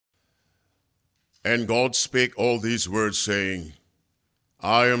And God spake all these words, saying,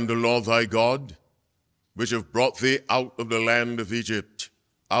 I am the Lord thy God, which have brought thee out of the land of Egypt,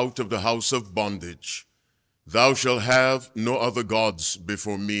 out of the house of bondage. Thou shalt have no other gods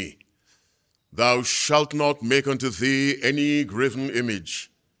before me. Thou shalt not make unto thee any graven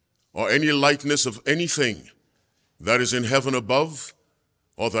image, or any likeness of anything that is in heaven above,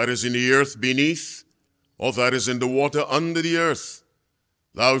 or that is in the earth beneath, or that is in the water under the earth.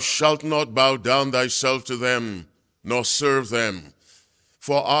 Thou shalt not bow down thyself to them, nor serve them.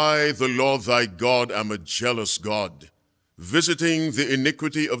 For I, the Lord thy God, am a jealous God, visiting the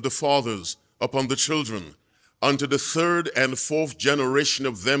iniquity of the fathers upon the children, unto the third and fourth generation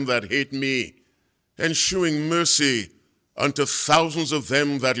of them that hate me, and shewing mercy unto thousands of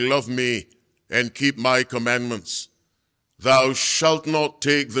them that love me, and keep my commandments. Thou shalt not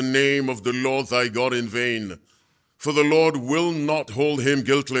take the name of the Lord thy God in vain, for the Lord will not hold him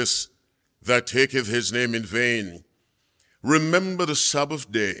guiltless that taketh his name in vain. Remember the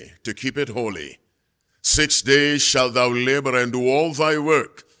Sabbath day to keep it holy. 6 days shalt thou labor and do all thy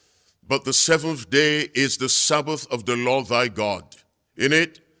work, but the seventh day is the Sabbath of the Lord thy God. In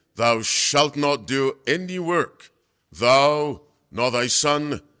it thou shalt not do any work, thou, nor thy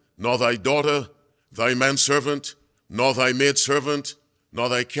son, nor thy daughter, thy manservant, nor thy maidservant, nor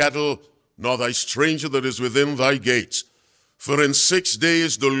thy cattle, nor thy stranger that is within thy gates. For in 6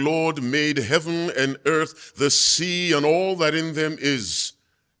 days the Lord made heaven and earth, the sea, and all that in them is,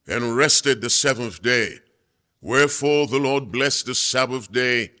 and rested the seventh day. Wherefore the Lord blessed the Sabbath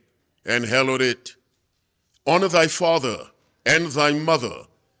day, and hallowed it. Honor thy father and thy mother,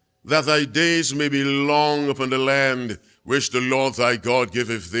 that thy days may be long upon the land which the Lord thy God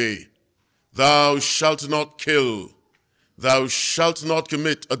giveth thee. Thou shalt not kill. Thou shalt not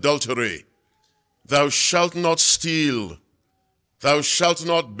commit adultery. Thou shalt not steal. Thou shalt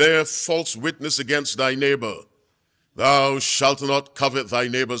not bear false witness against thy neighbor. Thou shalt not covet thy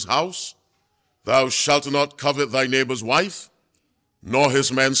neighbor's house. Thou shalt not covet thy neighbor's wife, nor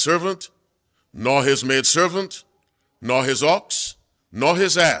his manservant, nor his maidservant, nor his ox, nor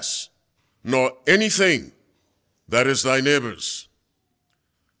his ass, nor anything that is thy neighbor's.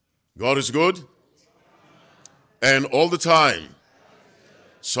 God is good, and all the time.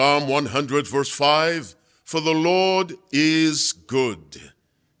 Psalm 100 verse 5, for the Lord is good.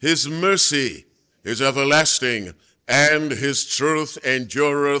 His mercy is everlasting, and his truth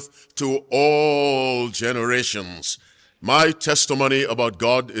endureth to all generations. My testimony about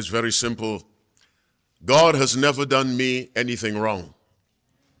God is very simple. God has never done me anything wrong.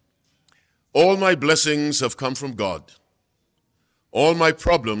 All my blessings have come from God. All my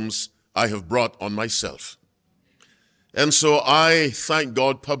problems I have brought on myself. And so I thank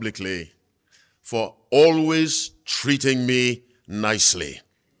God publicly for always treating me nicely.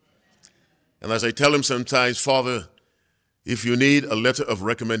 And as I tell him sometimes, Father, if you need a letter of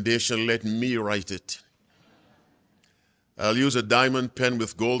recommendation, let me write it. I'll use a diamond pen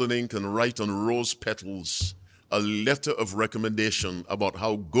with golden ink and write on rose petals a letter of recommendation about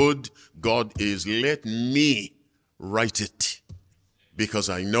how good God is. Let me write it, because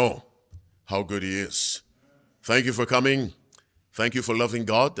I know how good he is. Thank you for coming. Thank you for loving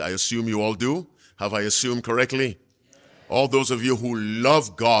God. I assume you all do. Have I assumed correctly? All those of you who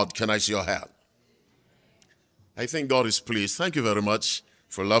love God, can I see your hand? I think God is pleased. Thank you very much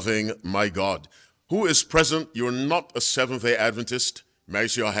for loving my God. Who is present? You're not a Seventh-day Adventist. May I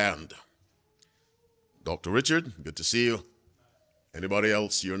see your hand? Dr. Richard, good to see you. Anybody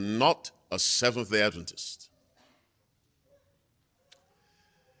else? You're not a Seventh-day Adventist.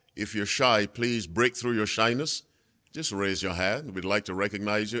 If you're shy, please break through your shyness. Just raise your hand. We'd like to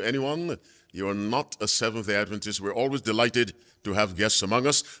recognize you. Anyone? You are not a Seventh-day Adventist. We're always delighted to have guests among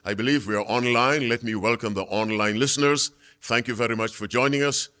us. I believe we are online. Let me welcome the online listeners. Thank you very much for joining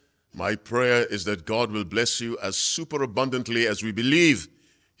us. My prayer is that God will bless you as superabundantly as we believe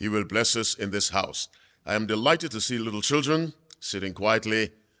he will bless us in this house. I am delighted to see little children sitting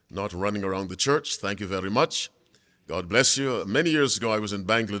quietly, not running around the church. Thank you very much. God bless you. Many years ago, I was in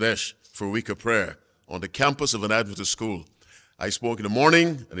Bangladesh for a week of prayer on the campus of an Adventist school. I spoke in the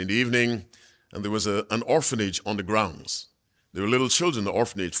morning and in the evening, and there was an orphanage on the grounds. There were little children in the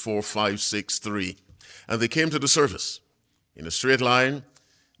orphanage, 4, 5, 6, 3, and they came to the service in a straight line.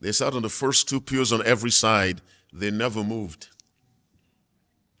 They sat on the first 2 pews on every side. They never moved,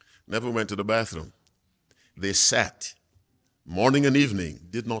 never went to the bathroom. They sat morning and evening,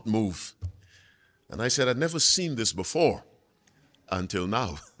 did not move. And I said, I'd never seen this before until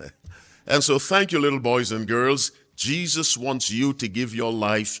now. And so thank you, little boys and girls. Jesus wants you to give your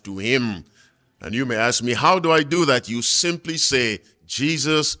life to him. And you may ask me, how do I do that? You simply say,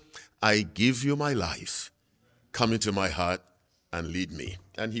 Jesus, I give you my life. Come into my heart and lead me.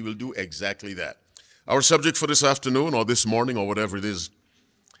 And he will do exactly that. Our subject for this afternoon or this morning or whatever it is,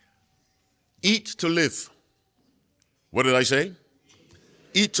 eat to live. What did I say?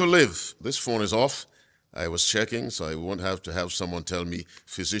 Eat to live. This phone is off. I was checking, so I won't have to have someone tell me,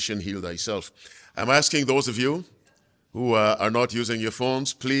 physician, heal thyself. I'm asking those of you who are not using your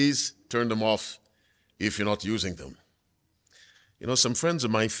phones, please turn them off if you're not using them. You know, some friends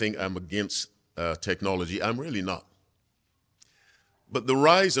of mine think I'm against technology. I'm really not. But the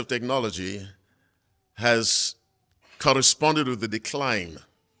rise of technology has corresponded with the decline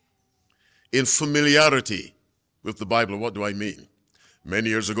in familiarity with the Bible. What do I mean? Many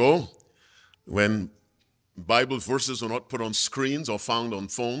years ago, when Bible verses were not put on screens or found on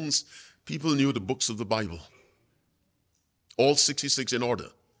phones, people knew the books of the Bible, all 66 in order.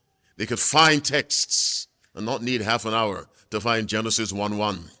 They could find texts and not need half an hour to find Genesis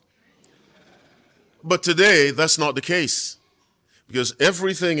 1:1. But today, that's not the case, because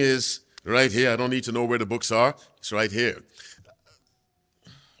everything is right here. I don't need to know where the books are. It's right here.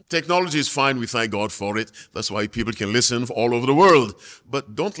 Technology is fine. We thank God for it. That's why people can listen all over the world.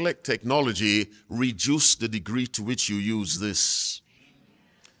 But don't let technology reduce the degree to which you use this.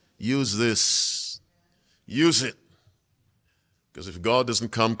 Use this. Use it. Because if God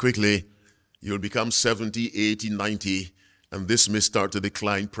doesn't come quickly, you'll become 70, 80, 90, and this may start to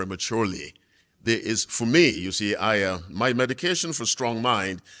decline prematurely. There is, for me, you see, my medication for strong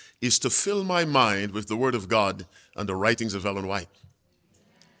mind is to fill my mind with the Word of God and the writings of Ellen White.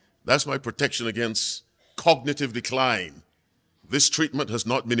 That's my protection against cognitive decline. This treatment has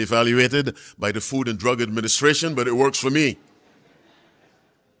not been evaluated by the Food and Drug Administration, but it works for me.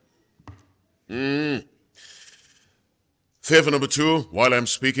 Favor number 2, while I'm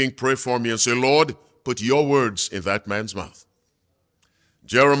speaking, pray for me and say, Lord, put your words in that man's mouth.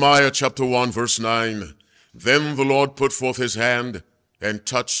 Jeremiah chapter 1, verse 9, then the Lord put forth his hand and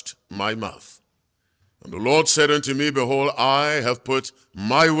touched my mouth. And the Lord said unto me, behold, I have put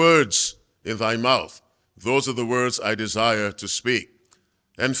my words in thy mouth. Those are the words I desire to speak.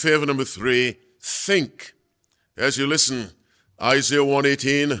 And favor number 3, think. As you listen, Isaiah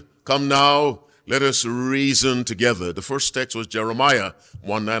 1:18, come now, let us reason together. The first text was Jeremiah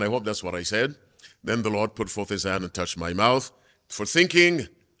 1:9. I hope that's what I said. Then the Lord put forth his hand and touched my mouth. For thinking,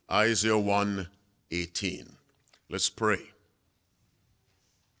 Isaiah 1:18. Let's pray.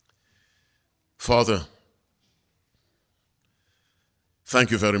 Father,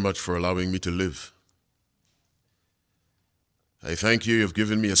 thank you very much for allowing me to live. I thank you, you've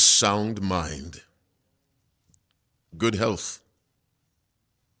given me a sound mind, good health.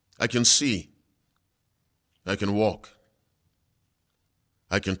 I can see, I can walk,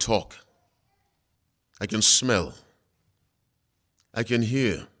 I can talk, I can smell, I can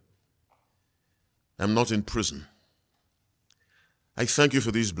hear. I'm not in prison. I thank you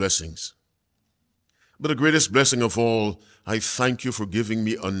for these blessings. But the greatest blessing of all, I thank you for giving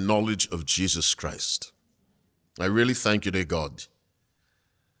me a knowledge of Jesus Christ. I really thank you, dear God.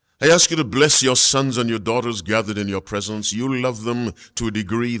 I ask you to bless your sons and your daughters gathered in your presence. You love them to a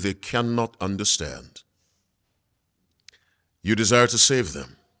degree they cannot understand. You desire to save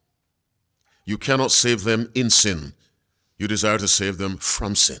them. You cannot save them in sin. You desire to save them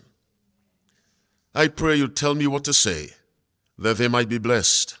from sin. I pray you tell me what to say, that they might be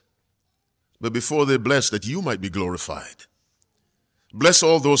blessed. But before they're blessed, that you might be glorified. Bless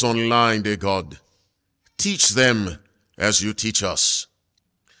all those online, dear God. Teach them as you teach us.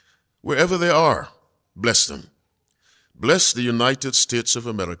 Wherever they are, bless them. Bless the United States of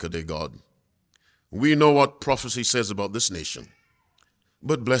America, dear God. We know what prophecy says about this nation,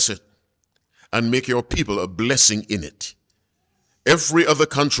 but bless it and make your people a blessing in it. Every other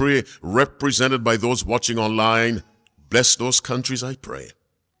country represented by those watching online, bless those countries, I pray.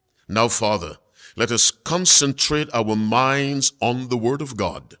 Now, Father, let us concentrate our minds on the Word of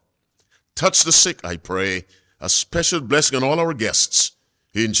God. Touch the sick, I pray. A special blessing on all our guests.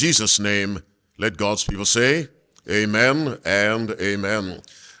 In Jesus' name, let God's people say, amen and amen.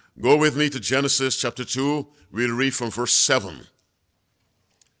 Go with me to Genesis chapter 2. We'll read from verse 7.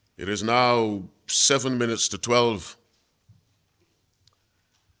 It is now 7 minutes to 12.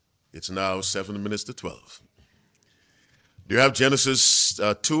 It's now 7 minutes to 12. Do you have Genesis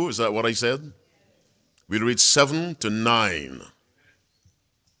 2? Is that what I said? We'll read 7 to 9.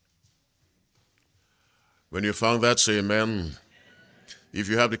 When you found that, say amen. If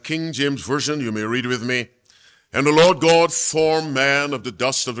you have the King James Version, you may read with me. And the Lord God formed man of the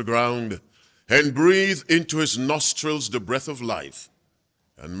dust of the ground, and breathed into his nostrils the breath of life.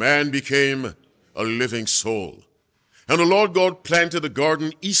 And man became a living soul. And the Lord God planted a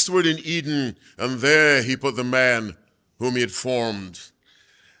garden eastward in Eden, and there he put the man whom he had formed.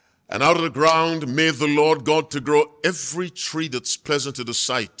 And out of the ground made the Lord God to grow every tree that's pleasant to the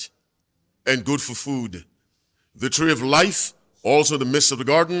sight and good for food. The tree of life also in the midst of the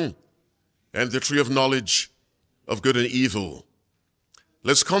garden, and the tree of knowledge of good and evil.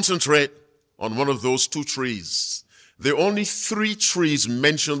 Let's concentrate on one of those two trees. There are only three trees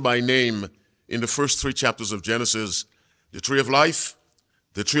mentioned by name in the first three chapters of Genesis: the tree of life,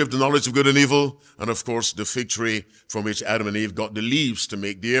 the tree of the knowledge of good and evil, and of course the fig tree from which Adam and Eve got the leaves to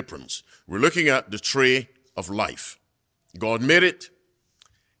make the aprons. We're looking at the tree of life. God made it.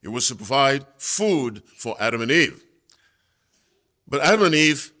 It was to provide food for Adam and Eve. But Adam and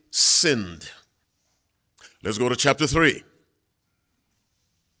Eve sinned. Let's go to chapter 3.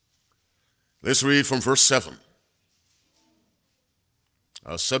 Let's read from verse 7.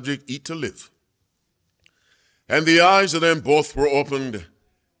 Our subject, eat to live. And the eyes of them both were opened,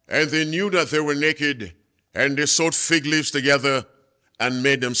 and they knew that they were naked, and they sewed fig leaves together and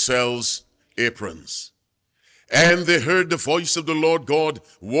made themselves aprons. And they heard the voice of the Lord God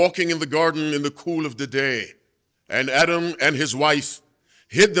walking in the garden in the cool of the day. And Adam and his wife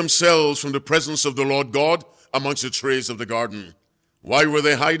hid themselves from the presence of the Lord God amongst the trees of the garden. Why were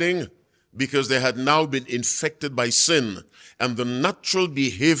they hiding? Because they had now been infected by sin, and the natural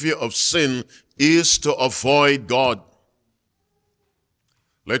behavior of sin is to avoid God.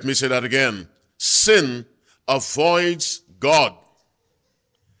 Let me say that again. Sin avoids God.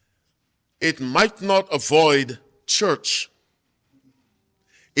 It might not avoid church.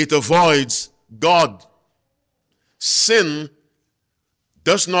 It avoids God. Sin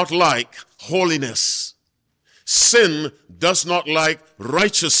does not like holiness. Sin does not like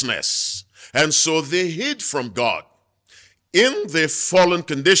righteousness. And so they hid from God. In their fallen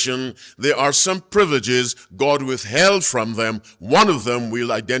condition, there are some privileges God withheld from them. One of them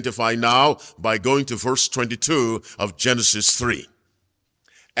we'll identify now by going to verse 22 of Genesis 3.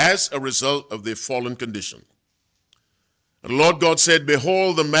 As a result of their fallen condition, the Lord God said,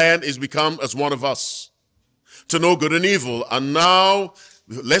 "Behold, the man is become as one of us, to know good and evil. And now,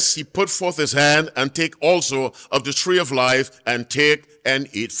 lest he put forth his hand and take also of the tree of life and take and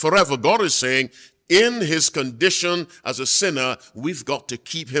eat forever." God is saying, in his condition as a sinner, we've got to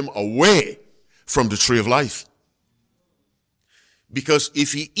keep him away from the tree of life. Because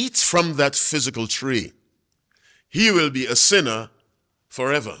if he eats from that physical tree, he will be a sinner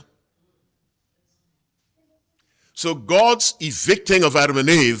forever. So God's evicting of Adam and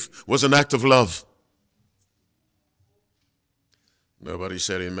Eve was an act of love. Nobody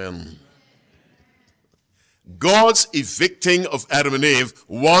said amen. God's evicting of Adam and Eve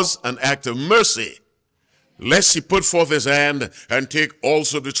was an act of mercy, lest he put forth his hand and take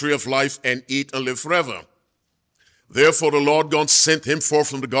also the tree of life and eat and live forever. Therefore the Lord God sent him forth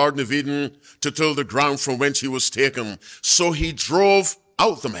from the Garden of Eden to till the ground from whence he was taken. So he drove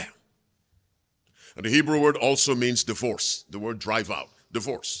out the man. And the Hebrew word also means divorce. The word drive out,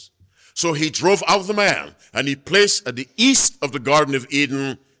 divorce. So he drove out the man, and he placed at the east of the Garden of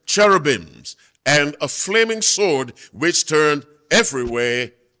Eden cherubims and a flaming sword which turned every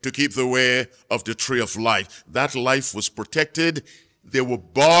way to keep the way of the tree of life. That life was protected. They were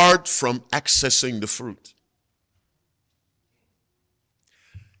barred from accessing the fruit.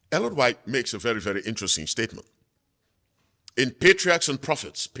 Ellen White makes a very, very interesting statement. In Patriarchs and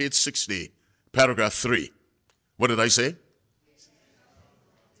Prophets, page 60, paragraph 3. What did I say?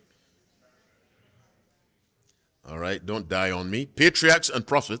 All right, don't die on me. Patriarchs and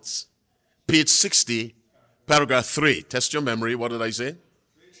Prophets, page 60, paragraph 3. Test your memory. What did I say?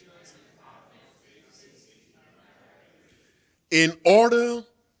 In order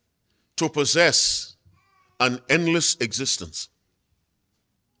to possess an endless existence,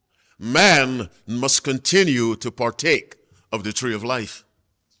 man must continue to partake of the tree of life.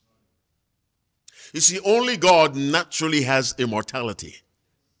 You see, only God naturally has immortality.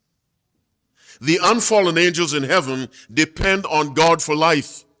 The unfallen angels in heaven depend on God for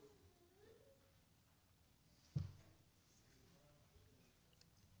life.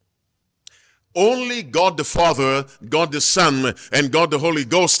 Only God the Father, God the Son, and God the Holy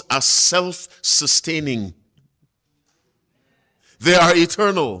Ghost are self-sustaining. They are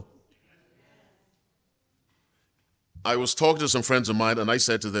eternal. I was talking to some friends of mine, and I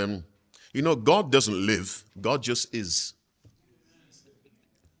said to them, you know, God doesn't live. God just is.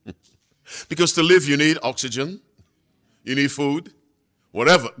 Because to live, you need oxygen. You need food.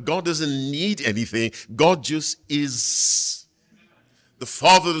 Whatever. God doesn't need anything. God just is. the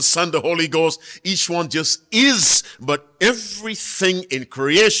Father, the Son, the Holy Ghost. Each one just is, but everything in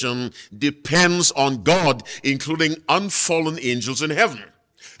creation depends on God, including unfallen angels in heaven.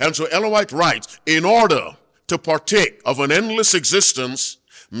 And so Ellen White writes, in order to partake of an endless existence,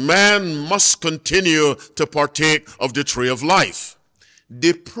 man must continue to partake of the tree of life.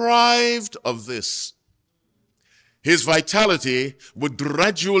 Deprived of this, his vitality would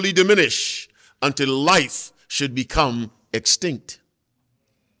gradually diminish until life should become extinct.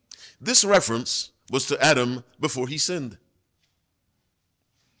 This reference was to Adam before he sinned.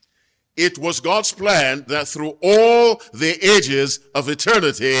 It was God's plan that through all the ages of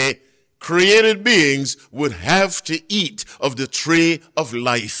eternity, created beings would have to eat of the tree of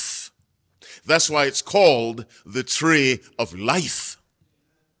life. That's why it's called the tree of life.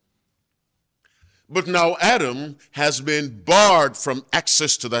 But now Adam has been barred from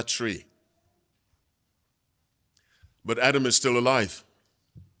access to that tree. But Adam is still alive.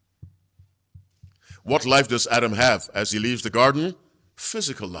 What life does Adam have as he leaves the garden?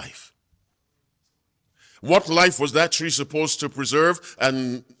 Physical life. What life was that tree supposed to preserve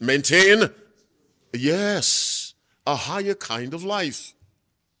and maintain? Yes, a higher kind of life.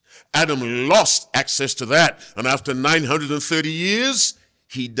 Adam lost access to that, and after 930 years,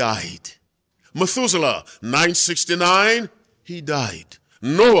 he died. Methuselah, 969, he died.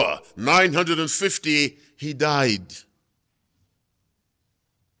 Noah, 950, he died.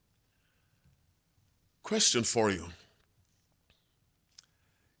 Question for you.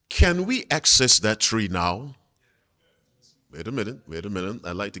 Can we access that tree now? Wait a minute.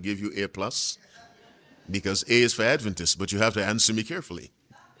 I'd like to give you A+, because A is for Adventists, but you have to answer me carefully.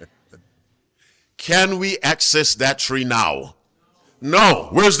 Can we access that tree now? No.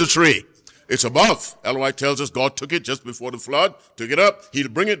 Where's the tree? It's above. Ellen White tells us God took it just before the flood, took it up. He'll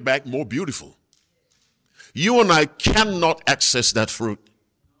bring it back more beautiful. You and I cannot access that fruit.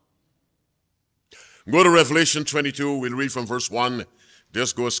 Go to Revelation 22. We'll read from verse 1.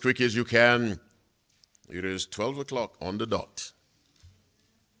 Just go as quick as you can. It is 12 o'clock on the dot.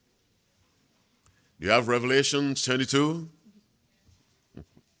 You have Revelation 22?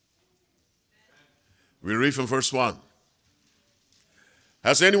 We read from verse 1.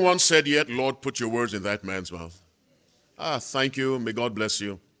 Has anyone said yet, Lord, put your words in that man's mouth? Thank you. May God bless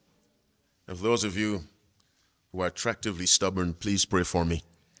you. And for those of you who are attractively stubborn, please pray for me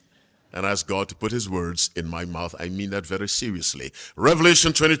and ask God to put his words in my mouth. I mean that very seriously.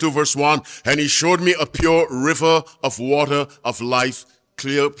 Revelation 22 verse 1, and he showed me a pure river of water of life,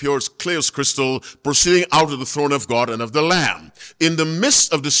 clear as crystal, proceeding out of the throne of God and of the Lamb. In the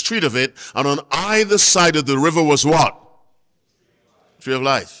midst of the street of it, and on either side of the river was what? Tree of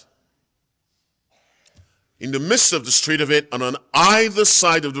life. In the midst of the street of it, and on either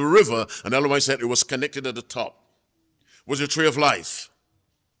side of the river, and Ellen White said it was connected at the top, was a tree of life.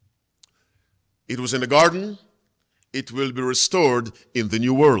 It was in the garden. It will be restored in the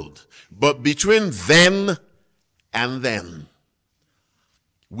new world. But between then and then,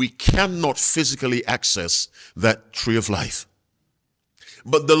 we cannot physically access that tree of life.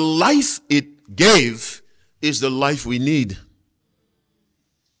 But the life it gave is the life we need.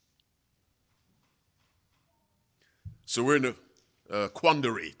 So we're in a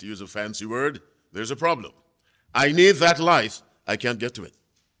quandary, to use a fancy word. There's a problem. I need that life. I can't get to it.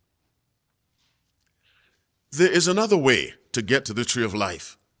 There is another way to get to the tree of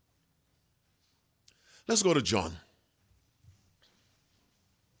life. Let's go to John.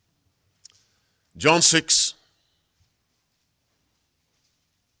 John 6.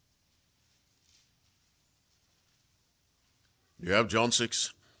 You have John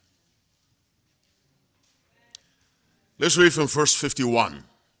 6? Let's read from verse 51.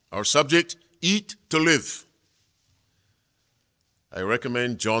 Our subject, eat to live. I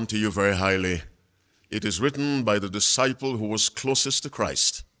recommend John to you very highly. It is written by the disciple who was closest to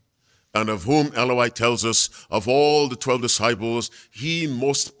Christ, and of whom Ellen White tells us, of all the 12 disciples, he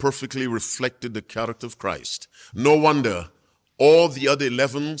most perfectly reflected the character of Christ. No wonder all the other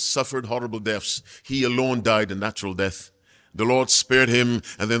 11 suffered horrible deaths. He alone died a natural death. The Lord spared him,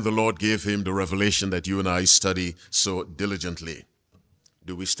 and then the Lord gave him the revelation that you and I study so diligently.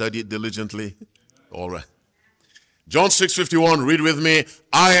 Do we study it diligently? All right. John 6:51, read with me.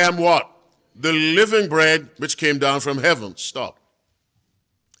 I am what? The living bread which came down from heaven. Stop.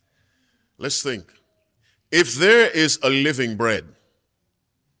 Let's think. If there is a living bread,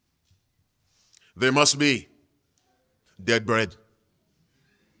 there must be dead bread.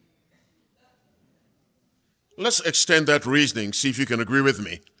 Let's extend that reasoning, see if you can agree with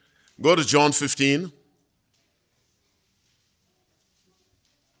me. Go to John 15.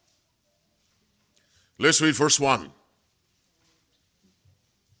 Let's read verse 1.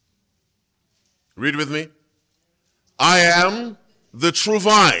 Read with me. I am the true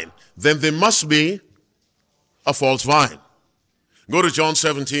vine. Then there must be a false vine. Go to John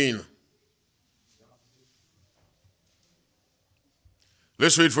 17.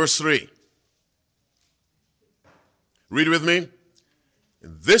 Let's read verse 3. Read with me.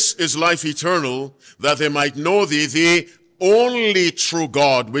 This is life eternal, that they might know thee, the only true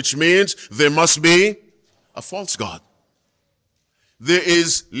God, which means there must be a false God. There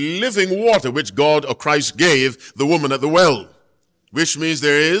is living water, which God or Christ gave the woman at the well, which means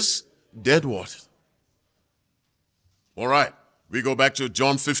there is dead water. All right, we go back to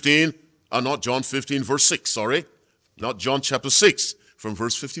John 15, not John 15, verse 6, sorry. Not John chapter 6, from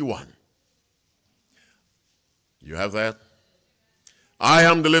verse 51. You have that? I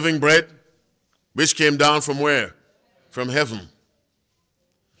am the living bread, which came down from where? From heaven.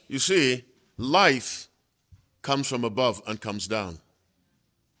 You see, life comes from above and comes down.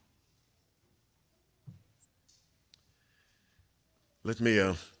 Let me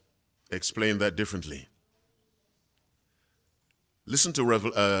explain that differently. Listen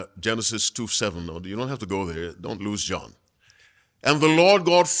to Genesis 2:7. You don't have to go there. Don't lose John. And the Lord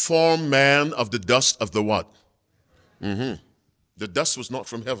God formed man of the dust of the what? The dust was not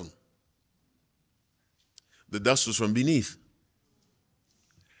from heaven. The dust was from beneath.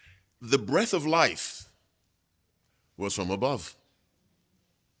 The breath of life was from above.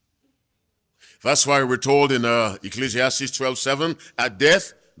 That's why we're told in Ecclesiastes 12:7, at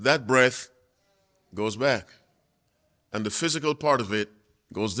death, that breath goes back. And the physical part of it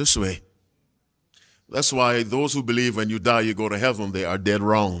goes this way. That's why those who believe when you die you go to heaven, they are dead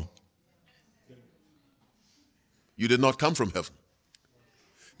wrong. You did not come from heaven.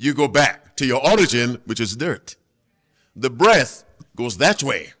 You go back to your origin, which is dirt. The breath goes that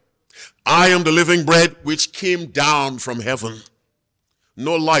way. I am the living bread which came down from heaven.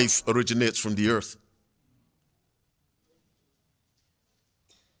 No life originates from the earth.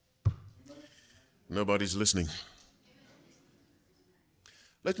 Nobody's listening.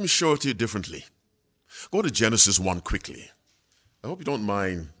 Let me show it to you differently. Go to Genesis 1 quickly. I hope you don't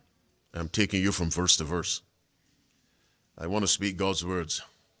mind I'm taking you from verse to verse. I want to speak God's words.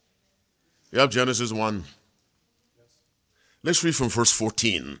 You have Genesis 1. Let's read from verse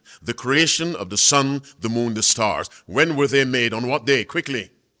 14. The creation of the sun, the moon, the stars. When were they made? On what day? Quickly.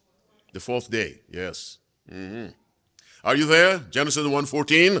 The fourth day. Yes. Are you there? Genesis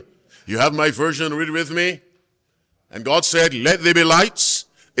 1:14. You have my version. Read with me. And God said, let there be lights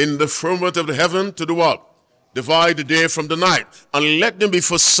in the firmament of the heaven to do what? Divide the day from the night. And let them be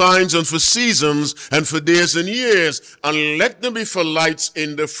for signs and for seasons and for days and years. And let them be for lights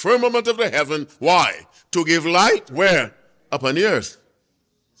in the firmament of the heaven. Why? To give light where? Upon the earth.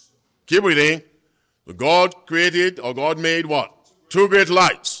 Keep reading. God created, or God made what? Two great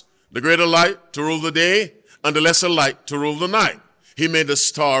lights. The greater light to rule the day and the lesser light to rule the night. He made the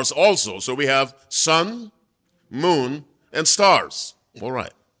stars also. So we have sun, moon, and stars. All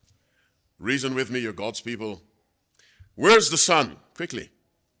right. Reason with me, you're God's people. Where's the sun? Quickly.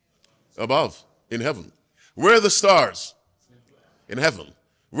 Above, in heaven. Where are the stars? In heaven.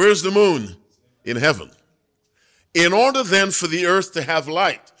 Where's the moon? In heaven. In order then for the earth to have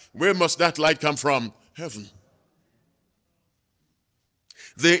light, where must that light come from? Heaven.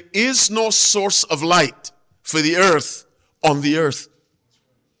 There is no source of light for the earth on the earth.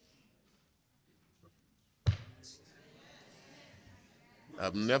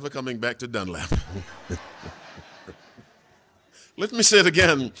 I'm never coming back to Dunlap. Let me say it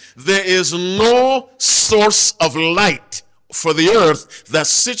again. There is no source of light for the earth that's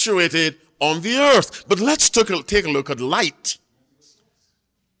situated on the earth. But let's take a look at light.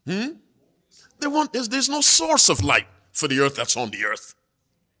 There's no source of light for the earth that's on the earth.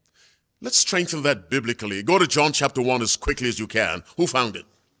 Let's strengthen that biblically. Go to John chapter 1 as quickly as you can. Who found it?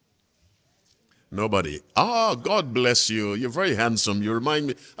 Nobody. God bless you. You're very handsome. You remind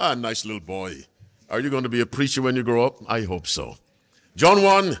me. Nice little boy. Are you going to be a preacher when you grow up? I hope so. John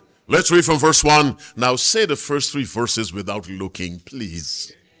 1. Let's read from verse 1. Now say the first three verses without looking,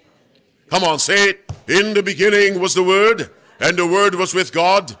 please. Come on, say it. In the beginning was the Word, and the Word was with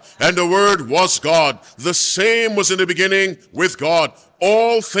God, and the Word was God. The same was in the beginning with God.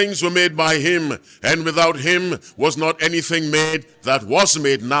 All things were made by Him, and without Him was not anything made that was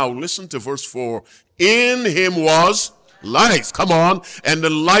made. Now listen to verse 4. In Him was life. Come on. And the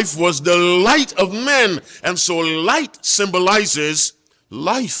life was the light of men. And so light symbolizes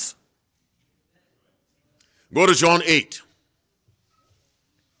life. Go to John 8.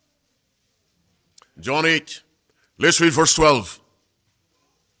 John 8. Let's read verse 12.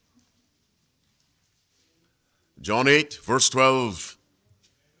 John 8, verse 12.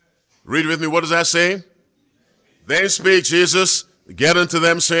 Read with me. What does that say? Then spake Jesus again unto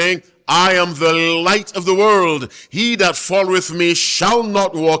them, saying, I am the light of the world. He that followeth me shall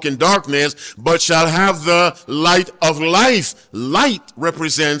not walk in darkness, but shall have the light of life. Light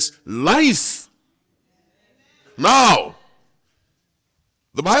represents life. Now,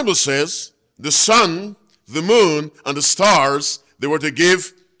 the Bible says the sun, the moon, and the stars, they were to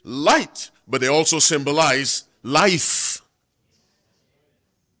give light, but they also symbolize life.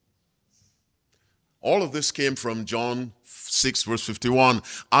 All of this came from John 6 verse 51.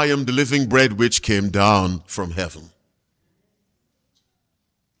 I am the living bread which came down from heaven.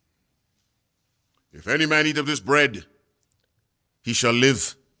 If any man eat of this bread, he shall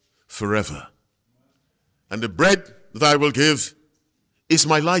live forever. And the bread that I will give is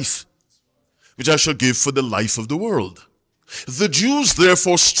my life, which I shall give for the life of the world. The Jews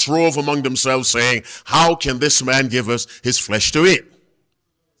therefore strove among themselves, saying, how can this man give us his flesh to eat?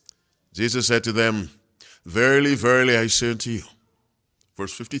 Jesus said to them, verily, verily, I say unto you,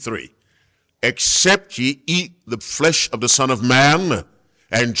 verse 53, except ye eat the flesh of the Son of Man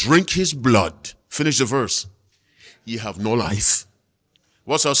and drink his blood, finish the verse, ye have no life.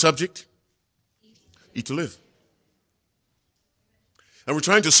 What's our subject? Eat to live. And we're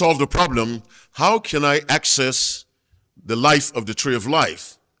trying to solve the problem, how can I access the life of the tree of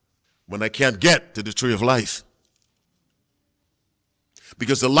life when I can't get to the tree of life?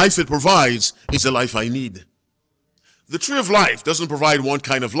 Because the life it provides is the life I need. The tree of life doesn't provide one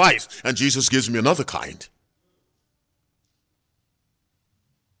kind of life, and Jesus gives me another kind.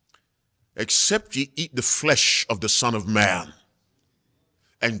 Except ye eat the flesh of the Son of Man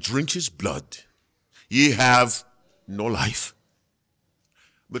and drink his blood, ye have no life.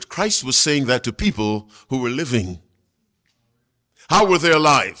 But Christ was saying that to people who were living. How were they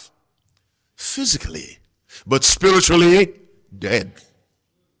alive? Physically, but spiritually dead.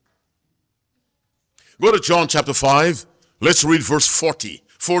 Go to John chapter 5. Let's read verse 40.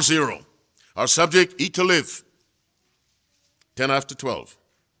 40. Our subject, eat to live. 10 after 12.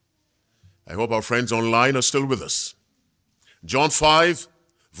 I hope our friends online are still with us. John 5,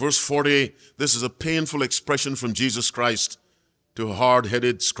 verse 40. This is a painful expression from Jesus Christ to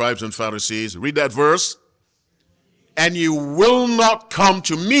hard-headed scribes and Pharisees. Read that verse. And you will not come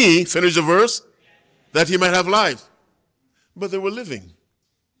to me, finish the verse, that he might have life. But they were living.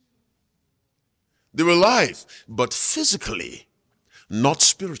 They were alive, but physically, not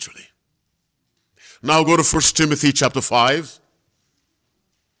spiritually. Now go to 1 Timothy chapter 5.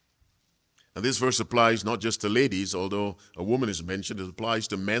 And this verse applies not just to ladies, although a woman is mentioned, it applies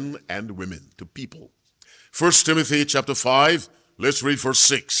to men and women, to people. 1 Timothy chapter 5, let's read verse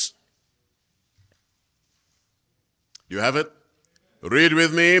 6. You have it? Read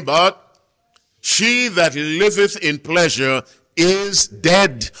with me. But she that liveth in pleasure is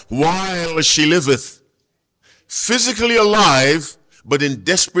dead while she liveth. Physically alive, but in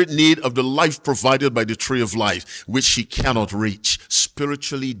desperate need of the life provided by the tree of life, which she cannot reach.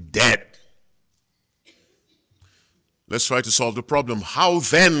 Spiritually dead. Let's try to solve the problem. How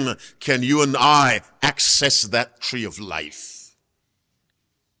then can you and I access that tree of life?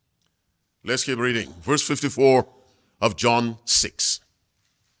 Let's keep reading. Verse 54 of John 6.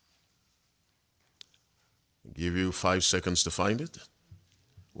 I'll give you 5 seconds to find it.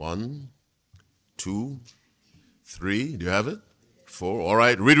 1, 2, 3. Do you have it? 4. All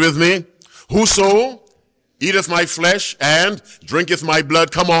right, read with me. Whoso eateth my flesh and drinketh my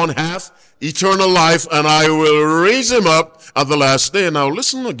blood, come on, hath eternal life, and I will raise him up at the last day. Now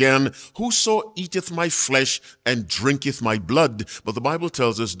listen again. Whoso eateth my flesh and drinketh my blood. But the Bible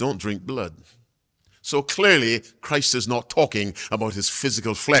tells us don't drink blood. So clearly, Christ is not talking about his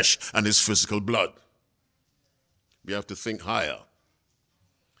physical flesh and his physical blood. We have to think higher.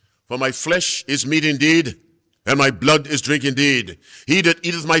 For my flesh is meat indeed, and my blood is drink indeed. He that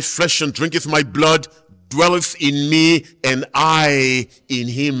eateth my flesh and drinketh my blood dwelleth in me, and I in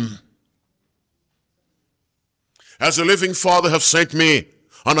him. As the living Father hath sent me,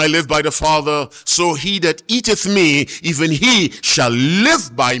 and I live by the Father, so he that eateth me, even he shall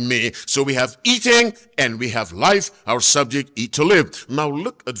live by me. So we have eating and we have life. Our subject, eat to live. Now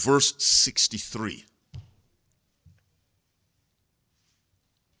look at verse 63.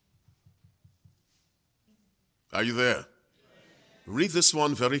 Are you there? Read this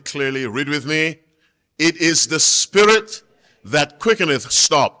one very clearly. Read with me. It is the Spirit that quickeneth.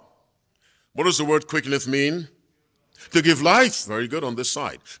 Stop. What does the word quickeneth mean? To give life. Very good on this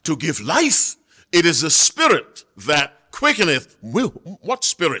side. To give life. It is the Spirit that quickeneth. What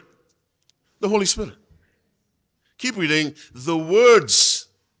Spirit? The Holy Spirit. Keep reading. The words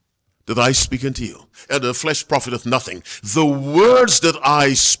that I speak unto you, and the flesh profiteth nothing. The words that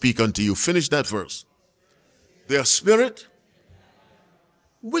I speak unto you. Finish that verse. They are spirit.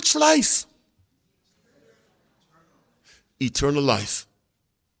 Which life? Eternal life.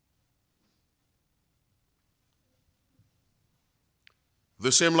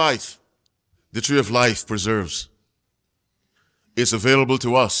 The same life the tree of life preserves is available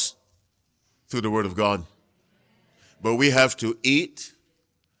to us through the word of God. But we have to eat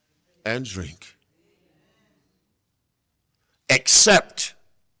and drink. Except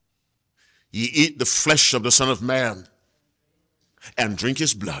ye eat the flesh of the Son of Man and drink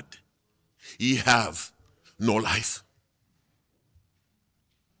his blood, ye have no life.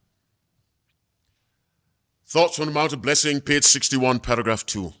 Thoughts from the Mount of Blessing, page 61, paragraph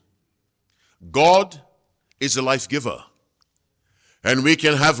 2. God is a life giver, and we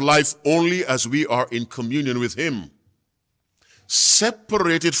can have life only as we are in communion with him.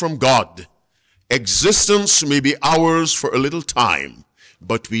 Separated from God, existence may be ours for a little time,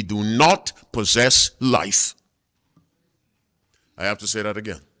 but we do not possess life. I have to say that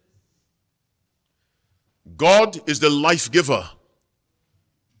again. God is the life giver,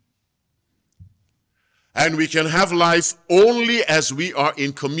 and we can have life only as we are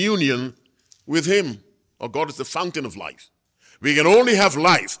in communion with him. Or God is the fountain of life. We can only have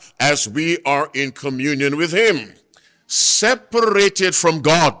life as we are in communion with him. Separated from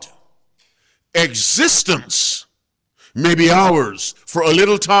God, existence may be ours for a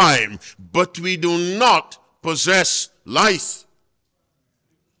little time, but we do not possess life.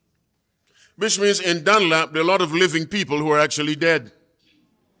 Which means in Dunlap, there are a lot of living people who are actually dead.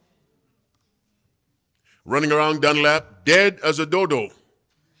 Running around Dunlap, dead as a dodo.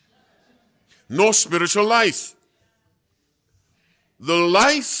 No spiritual life. The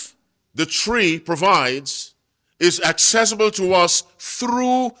life the tree provides is accessible to us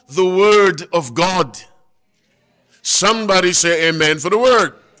through the word of God. Somebody say amen for the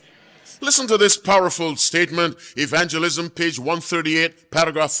word. Listen to this powerful statement, Evangelism, page 138,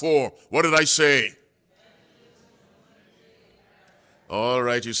 paragraph 4. What did I say? All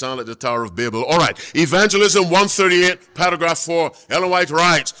right, you sound like the Tower of Babel. All right, Evangelism 138, paragraph 4. Ellen White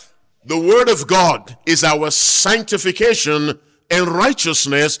writes, the word of God is our sanctification and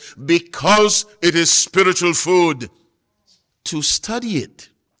righteousness because it is spiritual food. To study it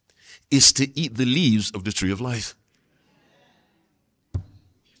is to eat the leaves of the tree of life.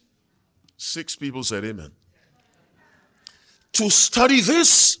 6 people said amen. To study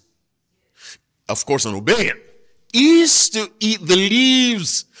this, of course, and obey it, is to eat the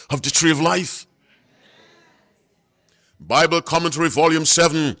leaves of the tree of life. Bible Commentary, volume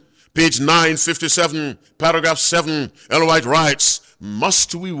 7, page 957, paragraph 7, Ellen White writes,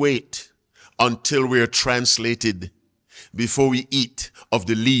 must we wait until we are translated before we eat of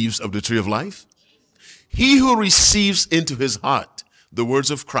the leaves of the tree of life? He who receives into his heart the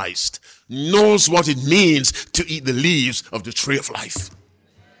words of Christ knows what it means to eat the leaves of the tree of life.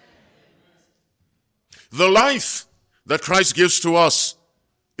 The life that Christ gives to us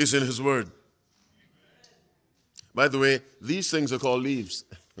is in his word. By the way, these things are called leaves.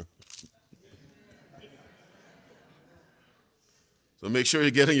 So make sure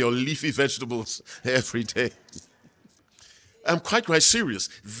you're getting your leafy vegetables every day. I'm quite serious.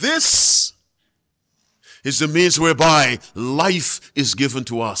 This is the means whereby life is given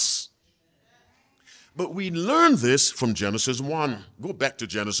to us. But we learn this from Genesis 1. Go back to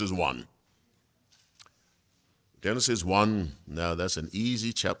Genesis 1. Genesis 1, now that's an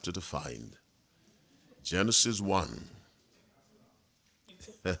easy chapter to find. Genesis 1.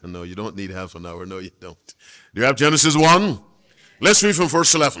 No, you don't need half an hour. No, you don't. Do you have Genesis 1? Let's read from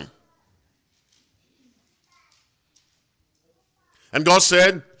verse 11. And God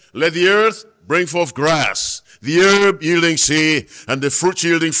said, let the earth bring forth grass, the herb yielding seed, and the fruit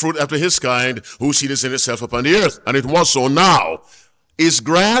yielding fruit after his kind, whose seed is in itself upon the earth. And it was so. Now, is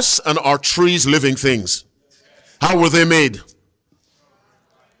grass and are trees living things? How were they made?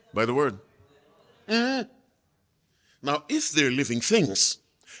 By the word. Now, if they're living things,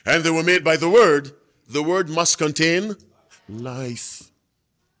 and they were made by the word must contain life.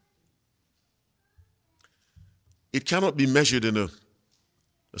 It cannot be measured in a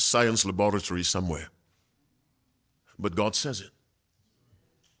science laboratory somewhere. But God says it.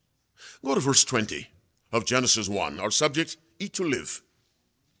 Go to verse 20 of Genesis 1. Our subject, eat to live.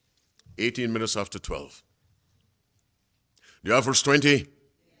 18 minutes after 12. Do you have verse 20?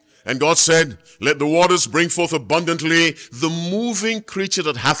 And God said, let the waters bring forth abundantly the moving creature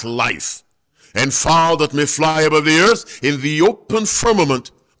that hath life, and fowl that may fly above the earth in the open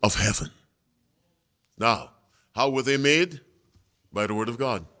firmament of heaven. Now, how were they made? By the word of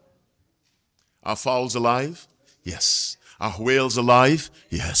God. Are fowls alive? Yes. Are whales alive?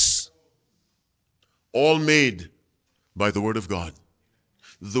 Yes. All made by the word of God.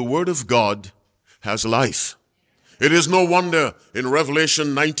 The word of God has life. It is no wonder in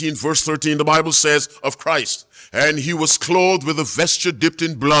Revelation 19 verse 13 the Bible says of Christ, and he was clothed with a vesture dipped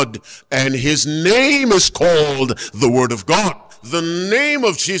in blood, and his name is called the Word of God. The name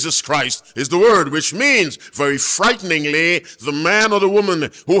of Jesus Christ is the Word, which means, very frighteningly, the man or the woman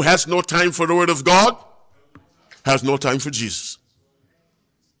who has no time for the Word of God has no time for Jesus.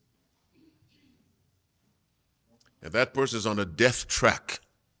 And that person is on a death track.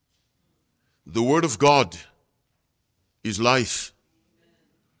 The Word of God is life.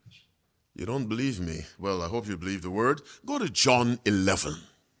 You don't believe me? Well, I hope you believe the Word. Go to John 11.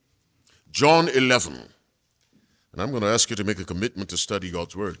 John 11. And I'm going to ask you to make a commitment to study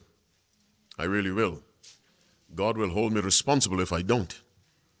God's Word. I really will. God will hold me responsible if I don't.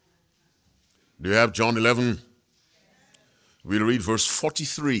 Do you have John 11? We'll read verse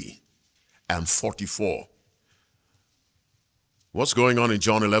 43 and 44. What's going on in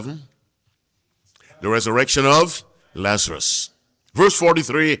John 11? The resurrection of Lazarus. Verse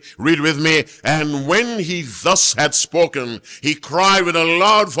 43, read with me. And when he thus had spoken, he cried with a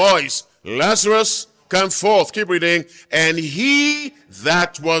loud voice, Lazarus, come forth. Keep reading. And he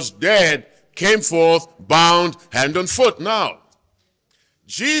that was dead came forth, bound hand and foot. Now,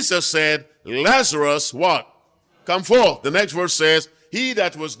 Jesus said, Lazarus, what? Come forth. The next verse says, he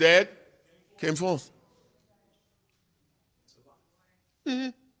that was dead came forth.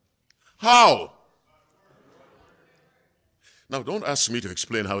 How? Now, don't ask me to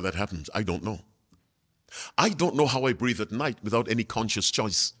explain how that happens. I don't know. I don't know how I breathe at night without any conscious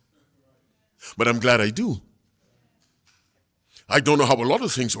choice. But I'm glad I do. I don't know how a lot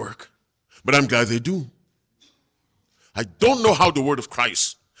of things work, but I'm glad they do. I don't know how the word of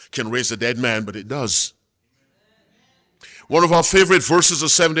Christ can raise a dead man, but it does. One of our favorite verses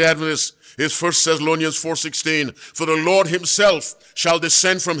of Seventh-day Adventists is 1 Thessalonians 4:16. For the Lord himself shall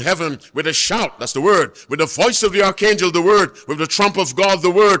descend from heaven with a shout, that's the word, with the voice of the archangel, the word, with the trump of God,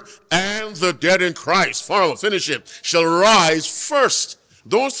 the word, and the dead in Christ, finish it, shall rise first.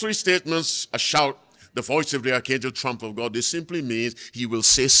 Those three statements, a shout, the voice of the archangel, trump of God, this simply means he will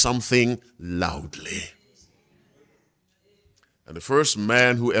say something loudly. And the first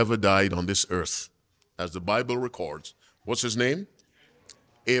man who ever died on this earth, as the Bible records, what's his name?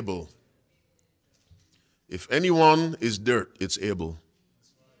 Abel. If anyone is dirt, it's Abel.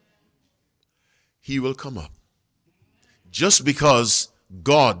 He will come up. Just because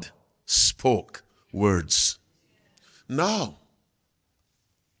God spoke words. Now,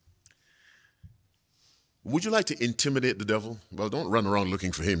 would you like to intimidate the devil? Well, don't run around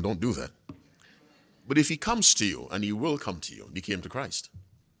looking for him. Don't do that. But if he comes to you, and he will come to you, and he came to Christ,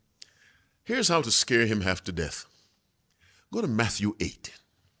 here's how to scare him half to death. Go to Matthew 8.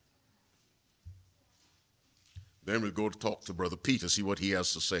 Then we'll go to talk to Brother Peter, see what he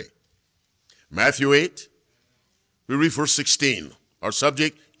has to say. Matthew 8, we read verse 16. Our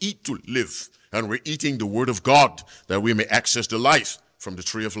subject, eat to live. And we're eating the word of God that we may access the life from the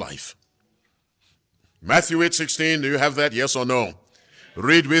tree of life. Matthew 8:16, do you have that? Yes or no?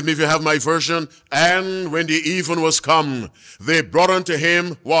 Read with me if you have my version. And when the even was come, they brought unto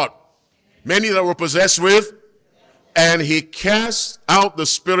him what? Many that were possessed with. And he cast out the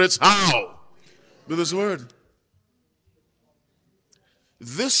spirits, how? With his word.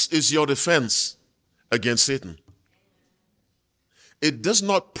 This is your defense against Satan. It does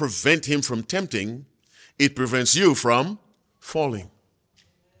not prevent him from tempting. It prevents you from falling.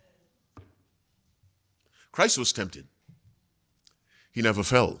 Christ was tempted. He never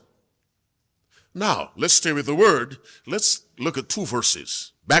fell. Now, let's stay with the word. Let's look at two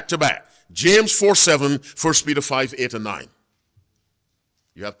verses, back to back. James 4:7, 1 Peter 5:8 and 9.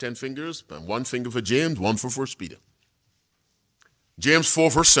 You have 10 fingers, and one finger for James, one for 1 Peter. James 4,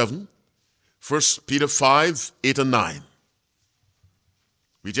 verse 7, 1 Peter 5:8 and 9.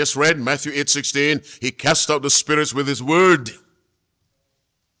 We just read Matthew 8:16, he cast out the spirits with his word.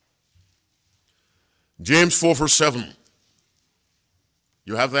 James 4, verse 7.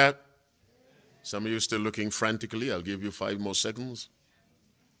 You have that? Some of you are still looking frantically. I'll give you 5 more seconds.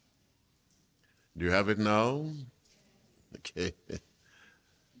 Do you have it now? Okay.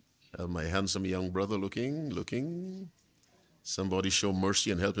 Have my handsome young brother looking. Somebody show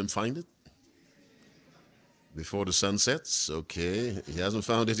mercy and help him find it. Before the sun sets. Okay. He hasn't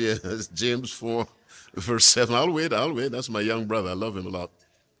found it yet. It's James 4, verse 7. I'll wait. That's my young brother. I love him a lot.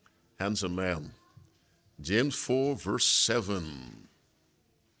 Handsome man. James 4, verse 7.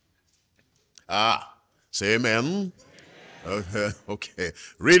 Say amen. Okay.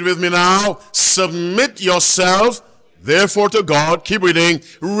 Read with me now. Submit yourself, therefore, to God. Keep reading.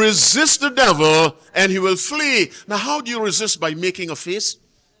 Resist the devil, and he will flee. Now, how do you resist? By making a face?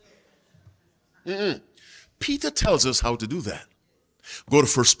 Peter tells us how to do that. Go to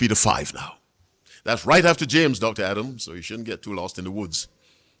 1 Peter 5 now. That's right after James, Dr. Adam, so you shouldn't get too lost in the woods.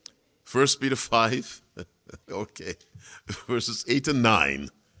 1 Peter 5, okay, verses 8 and 9.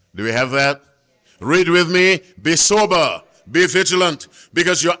 Do we have that? Read with me. Be sober, be vigilant,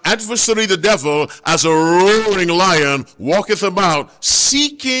 because your adversary the devil, as a roaring lion, walketh about,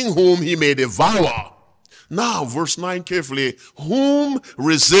 seeking whom he may devour. Now, verse 9 carefully. Whom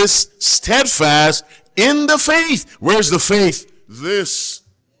resist steadfast in the faith. Where's the faith? This.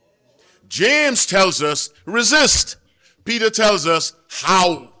 James tells us resist. Peter tells us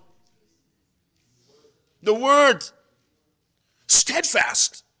how. The word.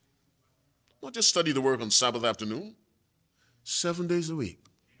 Steadfast. Not just study the word on Sabbath afternoon. 7 days a week.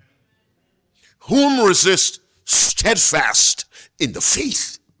 Whom resist steadfast in the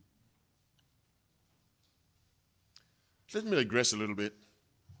faith. Let me digress a little bit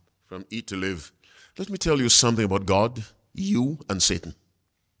from eat to live. Let me tell you something about God, you, and Satan.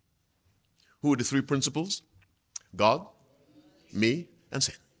 Who are the three principles? God, me, and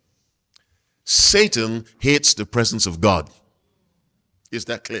Satan. Satan hates the presence of God. Is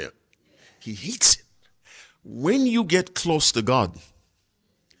that clear? He hates it. When you get close to God,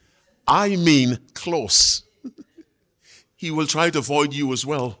 I mean close, he will try to avoid you as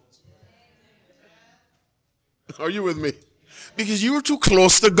well. Are you with me? Because you're too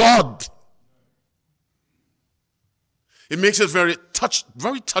close to God. It makes it very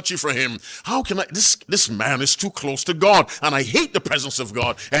touchy for him. How can I, this man is too close to God, and I hate the presence of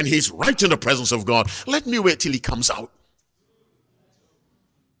God, and he's right in the presence of God. Let me wait till he comes out.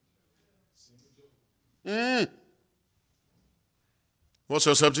 What's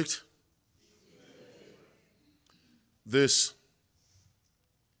our subject? This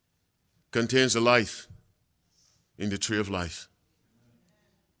contains the life in the tree of life.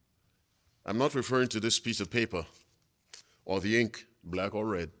 I'm not referring to this piece of paper or the ink, black or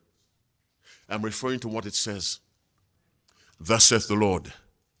red. I'm referring to what it says. Thus saith the Lord.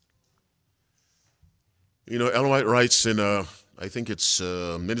 You know, Ellen White writes in, I think it's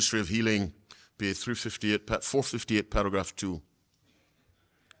Ministry of Healing, page 458, paragraph 2.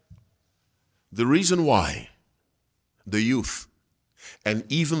 The reason why the youth, and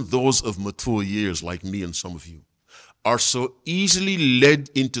even those of mature years like me and some of you, are so easily led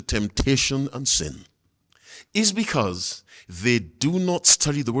into temptation and sin is because they do not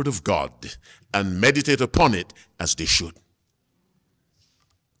study the Word of God and meditate upon it as they should.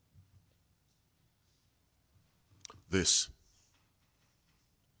 This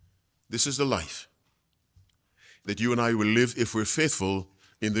is the life that you and I will live if we're faithful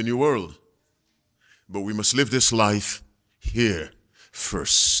in the new world. But we must live this life here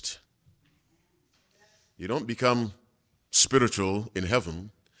first. You don't become spiritual in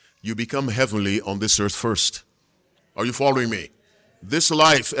heaven. You become heavenly on this earth first. Are you following me? This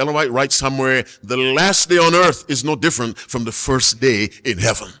life, Ellen White writes somewhere, the last day on earth is no different from the first day in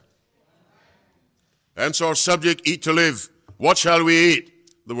heaven. And so our subject, eat to live. What shall we eat?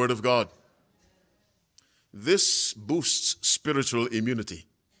 The Word of God. This boosts spiritual immunity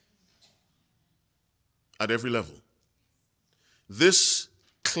at every level. This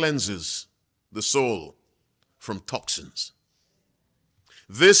cleanses the soul from toxins.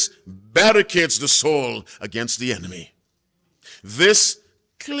 This barricades the soul against the enemy. This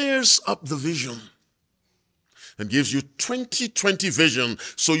clears up the vision and gives you 20/20 vision,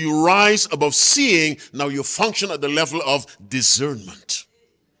 so you rise above seeing. Now you function at the level of discernment.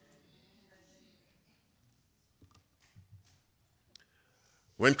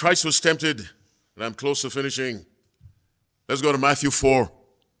 When Christ was tempted, and I'm close to finishing, let's go to Matthew 4.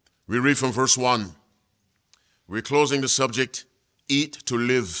 We read from verse 1. We're closing the subject, eat to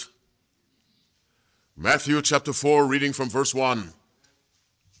live. Matthew chapter 4, reading from verse 1.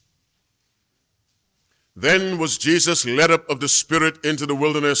 Then was Jesus led up of the Spirit into the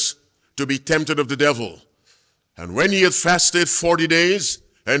wilderness to be tempted of the devil. And when he had fasted 40 days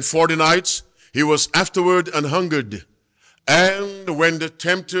and 40 nights, he was afterward an hungered. And when the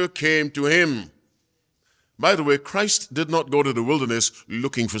tempter came to him, by the way, Christ did not go to the wilderness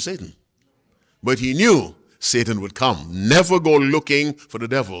looking for Satan, but he knew Satan would come. Never go looking for the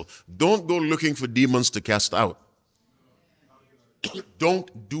devil. Don't go looking for demons to cast out.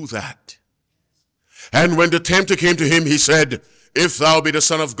 Don't do that. And when the tempter came to him, he said, if thou be the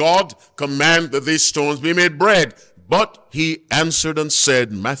Son of God, command that these stones be made bread. But he answered and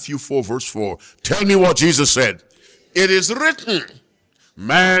said, Matthew 4 verse 4, tell me what Jesus said. It is written,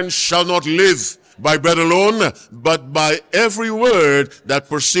 man shall not live by bread alone, but by every word that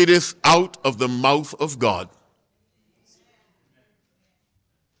proceedeth out of the mouth of God.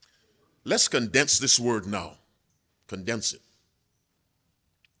 Let's condense this word now. Condense it.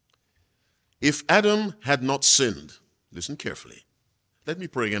 If Adam had not sinned, listen carefully. Let me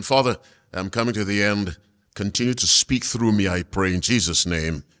pray again. Father, I'm coming to the end. Continue to speak through me, I pray in Jesus'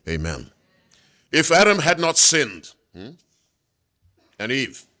 name. Amen. If Adam had not sinned, and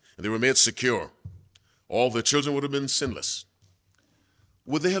Eve, and they were made secure, all the children would have been sinless.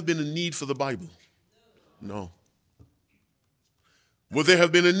 Would there have been a need for the Bible? No. Would there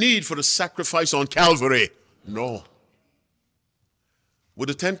have been a need for the sacrifice on Calvary? No. Would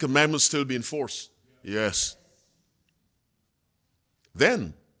the Ten Commandments still be in force? Yes.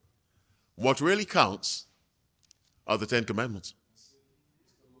 Then, what really counts are the Ten Commandments.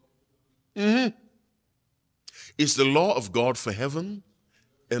 It's the law of God for heaven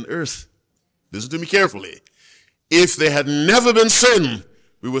and earth. Listen to me carefully. If there had never been sin,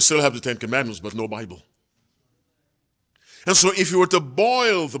 we would still have the Ten Commandments, but no Bible. And so if you were to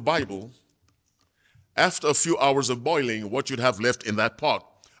boil the Bible, after a few hours of boiling, what you'd have left in that pot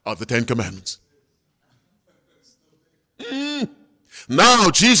are the Ten Commandments. Now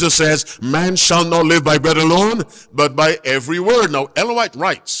Jesus says, man shall not live by bread alone, but by every word. Now Ellen White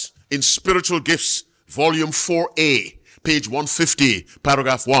writes in Spiritual Gifts, volume 4A, page 150,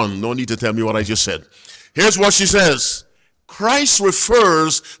 paragraph 1. No need to tell me what I just said. Here's what she says. Christ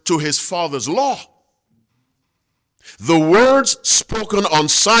refers to his Father's law. The words spoken on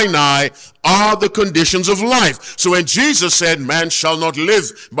Sinai are the conditions of life. So when Jesus said, man shall not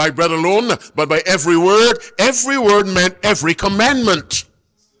live by bread alone, but by every word meant every commandment.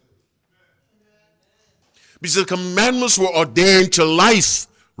 Because the commandments were ordained to life.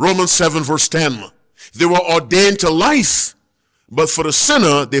 Romans 7 verse 10. They were ordained to life. But for the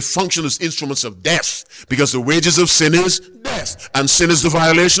sinner, they function as instruments of death, because the wages of sin is death, and sin is the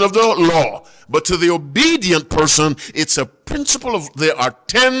violation of the law. But to the obedient person, it's a principle of, there are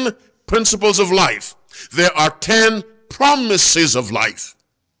 10 principles of life. There are 10 promises of life.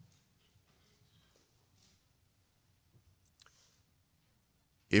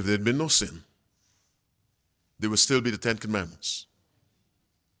 If there had been no sin, there would still be the 10 commandments.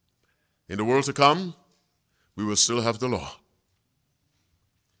 In the world to come, we will still have the law.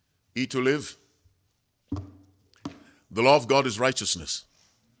 Eat to live. The law of God is righteousness.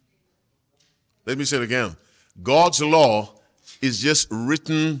 Let me say it again. God's law is just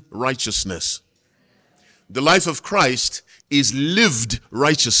written righteousness. The life of Christ is lived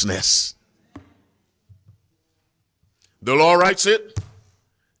righteousness. The law writes it.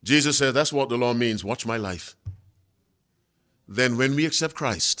 Jesus said, that's what the law means. Watch my life. Then when we accept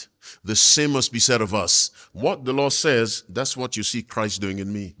Christ, the same must be said of us. What the law says, that's what you see Christ doing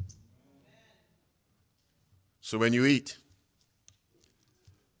in me. So when you eat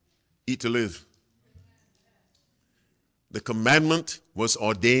to live. The commandment was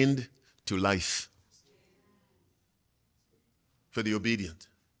ordained to life for the obedient.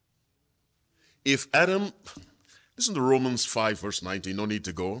 If Adam, listen to Romans 5 verse 19, no need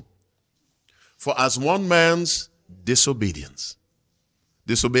to go. For as one man's disobedience,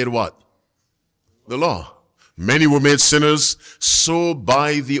 disobeyed what? The law. Many were made sinners, so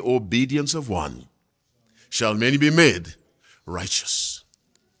by the obedience of one shall many be made righteous.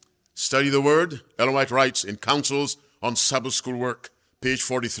 Study the word. Ellen White writes in Counsels on Sabbath School Work, page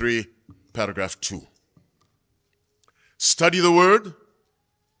 43, paragraph 2. Study the word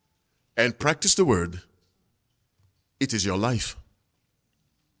and practice the word. It is your life.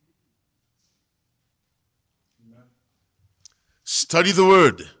 Study the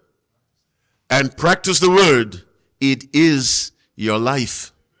word and practice the word. It is your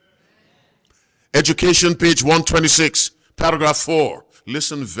life. Education, page 126, paragraph 4.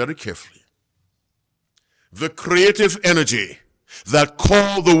 Listen very carefully. The creative energy that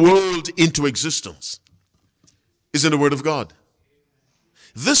called the world into existence is in the Word of God.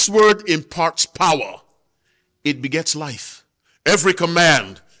 This Word imparts power. It begets life. Every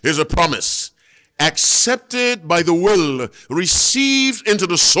command is a promise. Accepted by the will, received into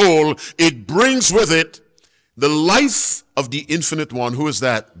the soul, it brings with it the life of the infinite one. Who is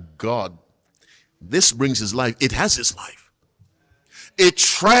that? God. This brings his life. It has his life. It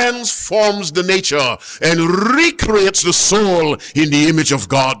transforms the nature and recreates the soul in the image of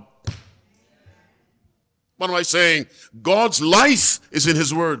God. What am I saying? God's life is in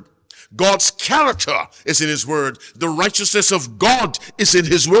his word. God's character is in his word. The righteousness of God is in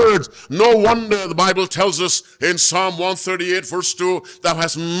his word. No wonder the Bible tells us in Psalm 138 verse 2, thou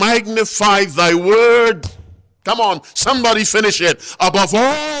hast magnified thy word Come on, somebody finish it. Above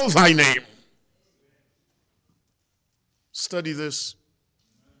all thy name. Study this.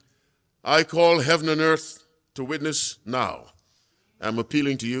 I call heaven and earth to witness now. I'm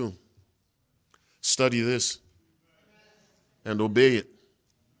appealing to you. Study this and obey it.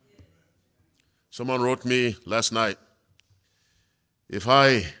 Someone wrote me last night, if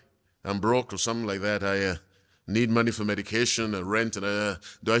I am broke or something like that, I need money for medication and rent, and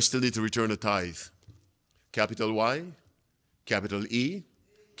do I still need to return a tithe? Capital Y, capital E,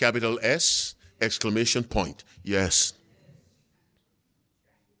 capital S, exclamation point. Yes.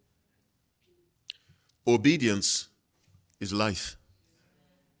 Obedience is life.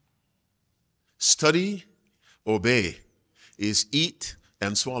 Study, obey is eat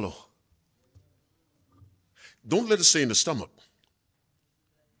and swallow. Don't let it stay in the stomach,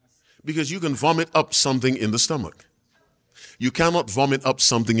 because you can vomit up something in the stomach. You cannot vomit up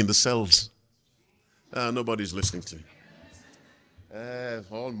something in the cells. Nobody's listening to me.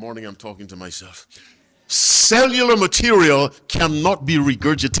 All morning I'm talking to myself. Cellular material cannot be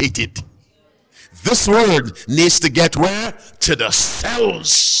regurgitated. This word needs to get where? To the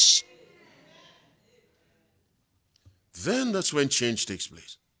cells. Then that's when change takes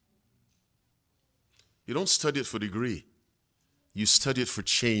place. You don't study it for degree. You study it for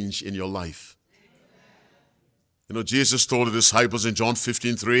change in your life. You know, Jesus told the disciples in John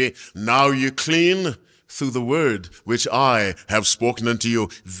 15:3, now you're clean through the word which I have spoken unto you.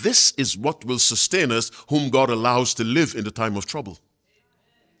 This is what will sustain us, whom God allows to live in the time of trouble.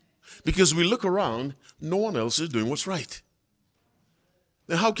 Because we look around, no one else is doing what's right.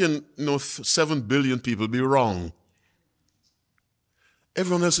 Now how can 7 billion people be wrong?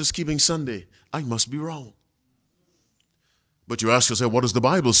 Everyone else is keeping Sunday. I must be wrong. But you ask yourself, what does the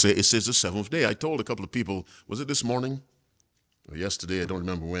Bible say? It says the seventh day. I told a couple of people, was it this morning or yesterday? I don't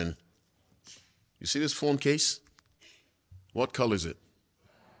remember when. You see this phone case? What color is it?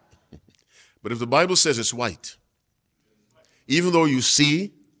 But if the Bible says it's white, even though you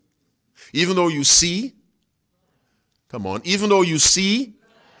see, come on, even though you see,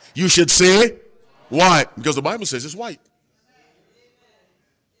 you should say, why? Because the Bible says it's white.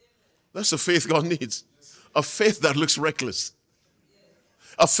 That's the faith God needs. A faith that looks reckless.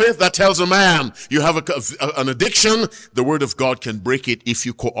 A faith that tells a man you have an addiction, the word of God can break it if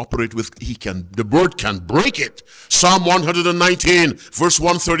you cooperate with, the word can break it. Psalm 119, verse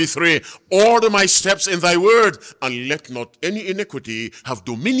 133, order my steps in thy word, and let not any iniquity have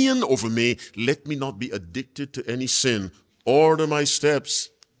dominion over me. Let me not be addicted to any sin. Order my steps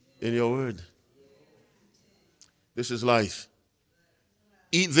in your word. This is life.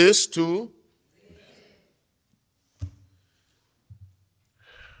 Eat this too.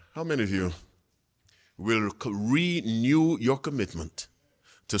 How many of you will renew your commitment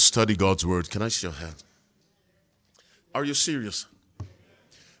to study God's word? Can I see your hand? Are you serious?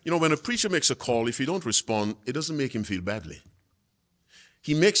 You know, when a preacher makes a call, if you don't respond, it doesn't make him feel badly.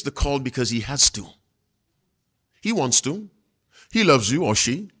 He makes the call because he has to. He wants to. He loves you or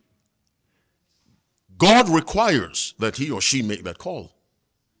she. God requires that he or she make that call.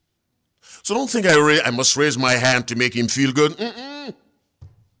 So don't think I must raise my hand to make him feel good.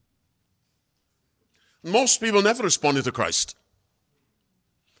 Most people never responded to Christ.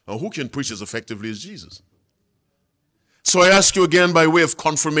 Now, who can preach as effectively as Jesus? So I ask you again by way of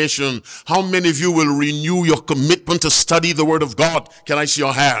confirmation, how many of you will renew your commitment to study the Word of God? Can I see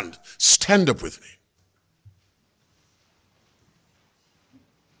your hand? Stand up with me.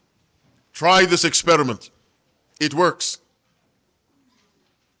 Try this experiment. It works.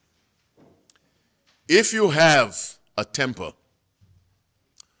 If you have a temper,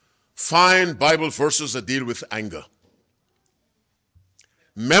 find Bible verses that deal with anger.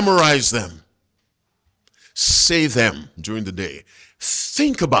 Memorize them. Say them during the day.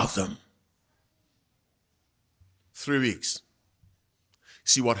 Think about them. 3 weeks.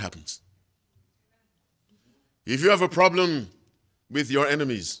 See what happens. If you have a problem with your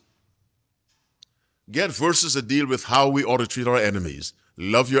enemies, get verses that deal with how we ought to treat our enemies.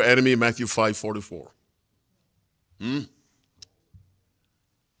 Love your enemy, Matthew 5:44.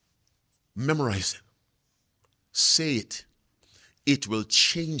 Memorize it. Say it. It will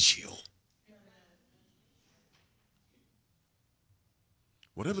change you.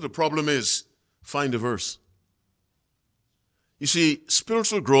 Whatever the problem is, find a verse. You see,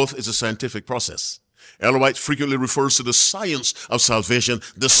 spiritual growth is a scientific process. Ellen White frequently refers to the science of salvation,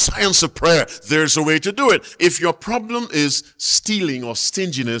 the science of prayer. There's a way to do it. If your problem is stealing or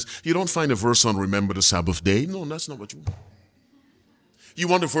stinginess, you don't find a verse on remember the Sabbath day. No, that's not what you want. You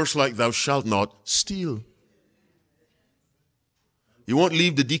want a verse like thou shalt not steal. You won't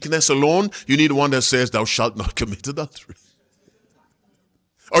leave the deaconess alone. You need one that says, thou shalt not commit adultery.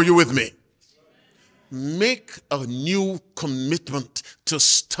 Are you with me? Make a new commitment to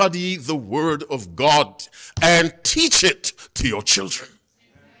study the Word of God and teach it to your children.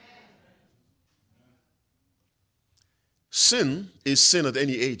 Sin is sin at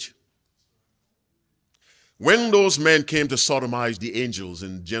any age. When those men came to sodomize the angels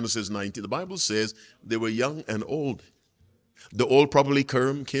in Genesis 19, the Bible says they were young and old. The old probably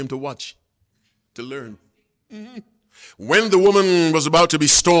came to watch, to learn. When the woman was about to be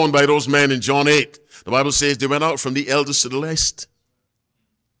stoned by those men in John 8, the Bible says they went out from the eldest to the least.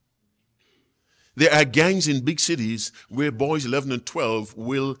 There are gangs in big cities where boys 11 and 12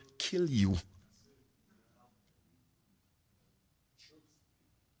 will kill you.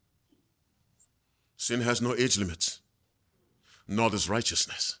 Sin has no age limits, nor does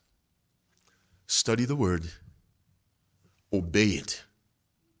righteousness. Study the Word. Obey it.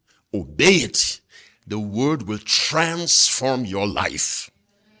 Obey it. The Word will transform your life.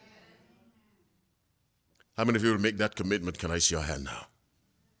 How many of you will make that commitment? Can I see your hand now?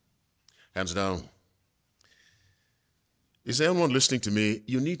 Hands down. Is there anyone listening to me?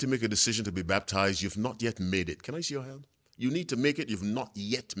 You need to make a decision to be baptized. You've not yet made it. Can I see your hand? You need to make it. You've not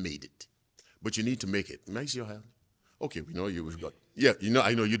yet made it. But you need to make it. Can I see your hand? Okay, we know you've got. Yeah,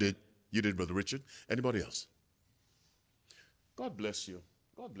 I know you did. You did, Brother Richard. Anybody else? God bless you.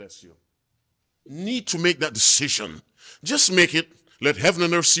 God bless you. Need to make that decision. Just make it. Let heaven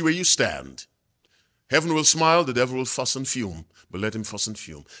and earth see where you stand. Heaven will smile, the devil will fuss and fume, but let him fuss and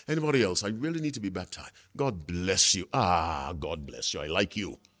fume. Anybody else? I really need to be baptized. God bless you. God bless you. I like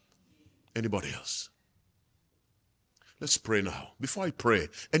you. Anybody else? Let's pray now. Before I pray,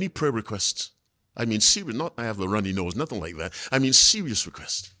 any prayer requests? I mean serious, not I have a runny nose, nothing like that. I mean serious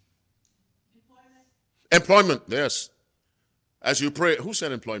requests. Employment, yes. As you pray, who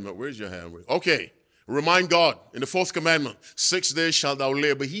said employment? Where's your hand? Okay. Remind God in the 4th commandment, 6 days shalt thou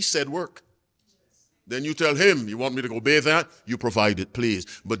labor. He said work. Then you tell him, you want me to obey that? You provide it, please.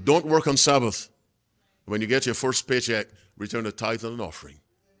 But don't work on Sabbath. When you get your first paycheck, return a tithe and an offering.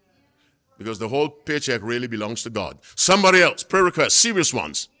 Because the whole paycheck really belongs to God. Somebody else, prayer requests, serious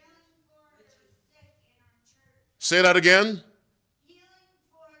ones. Say that again.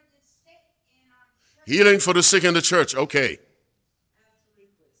 Healing for the sick in the church. Okay.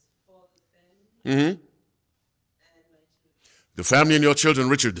 The family and your children,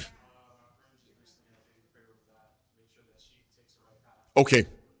 Richard. Okay.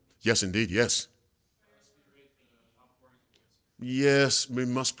 Yes, indeed. Yes. Yes, we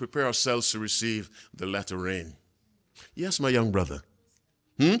must prepare ourselves to receive the latter rain. Yes, my young brother.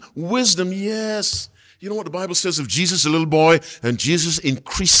 Wisdom, yes. You know what the Bible says of Jesus, a little boy, and Jesus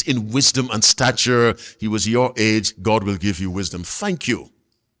increased in wisdom and stature. He was your age. God will give you wisdom. Thank you.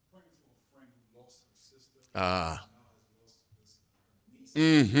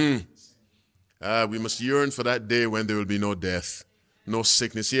 We must yearn for that day when there will be no death, no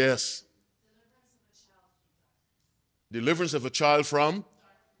sickness. Yes. Deliverance of a child from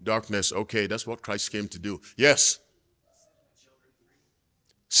darkness. Okay, that's what Christ came to do. Yes.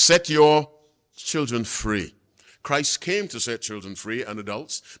 Set your children free. Christ came to set children free and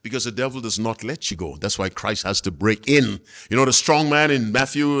adults because the devil does not let you go. That's why Christ has to break in. You know the strong man in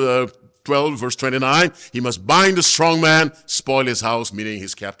Matthew 12, verse 29, he must bind the strong man, spoil his house, meaning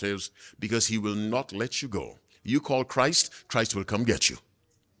his captives, because he will not let you go. You call Christ, Christ will come get you.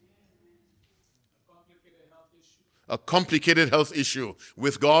 A complicated health issue.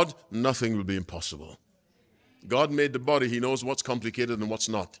 With God, nothing will be impossible. God made the body. He knows what's complicated and what's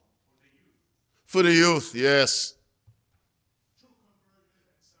not. For the youth, yes.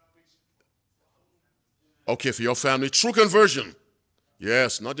 Okay, for your family, true conversion.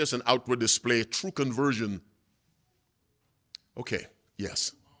 Yes, not just an outward display, true conversion. Okay,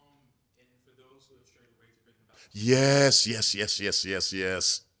 yes. Yes.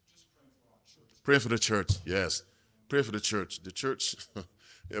 Pray for the church, yes. Pray for the church. The church,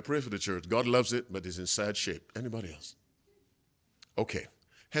 yeah, pray for the church. God loves it, but it's in sad shape. Anybody else? Okay,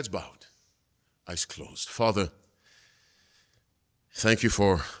 heads bowed, eyes closed. Father, thank you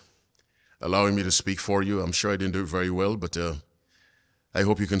for allowing me to speak for you. I'm sure I didn't do it very well, but I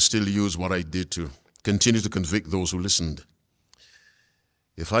hope you can still use what I did to continue to convict those who listened.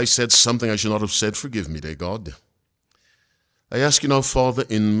 If I said something I should not have said, forgive me, dear God. I ask you now, Father,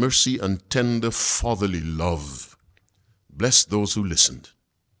 in mercy and tender fatherly love, bless those who listened.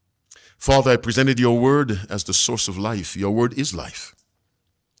 Father, I presented your word as the source of life. Your word is life.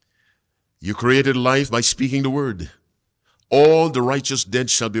 You created life by speaking the word. All the righteous dead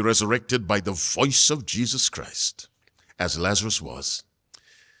shall be resurrected by the voice of Jesus Christ. as Lazarus was.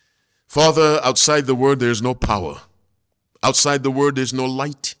 Father, outside the word, there's no power. Outside the word, there's no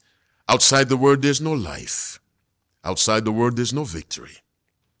light. Outside the word, there's no life. Outside the word, there's no victory.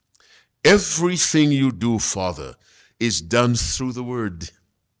 Everything you do, Father, is done through the word.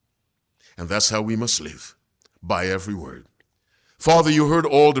 And that's how we must live, by every word. Father, you heard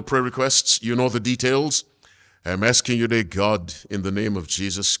all the prayer requests. You know the details. I'm asking you today, God, in the name of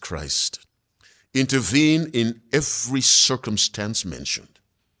Jesus Christ, intervene in every circumstance mentioned.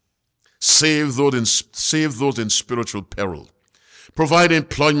 Save those in spiritual peril. Provide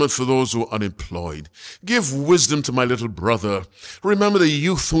employment for those who are unemployed. Give wisdom to my little brother. Remember the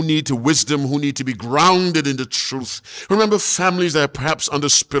youth who need wisdom, who need to be grounded in the truth. Remember families that are perhaps under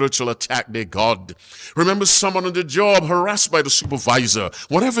spiritual attack, dear God. Remember someone on the job harassed by the supervisor.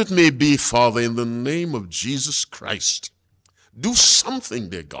 Whatever it may be, Father, in the name of Jesus Christ, do something,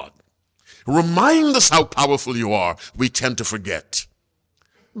 dear God. Remind us how powerful you are. We tend to forget.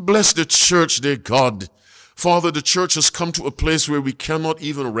 Bless the church, dear God. Father, the church has come to a place where we cannot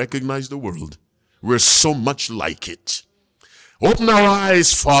even recognize the world. We're so much like it. Open our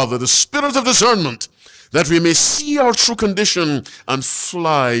eyes, Father, the spirit of discernment, that we may see our true condition and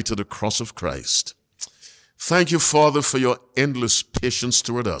fly to the cross of Christ. Thank you, Father, for your endless patience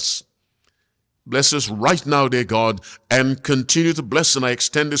toward us. Bless us right now, dear God, and continue to bless, and I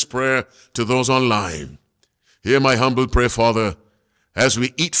extend this prayer to those online. Hear my humble prayer, Father. As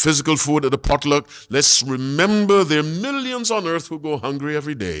we eat physical food at the potluck, let's remember there are millions on earth who go hungry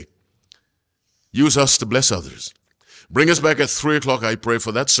every day. Use us to bless others. Bring us back at 3 o'clock, I pray,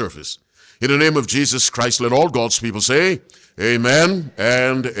 for that service. In the name of Jesus Christ, let all God's people say, amen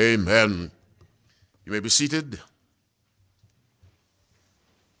and amen. You may be seated.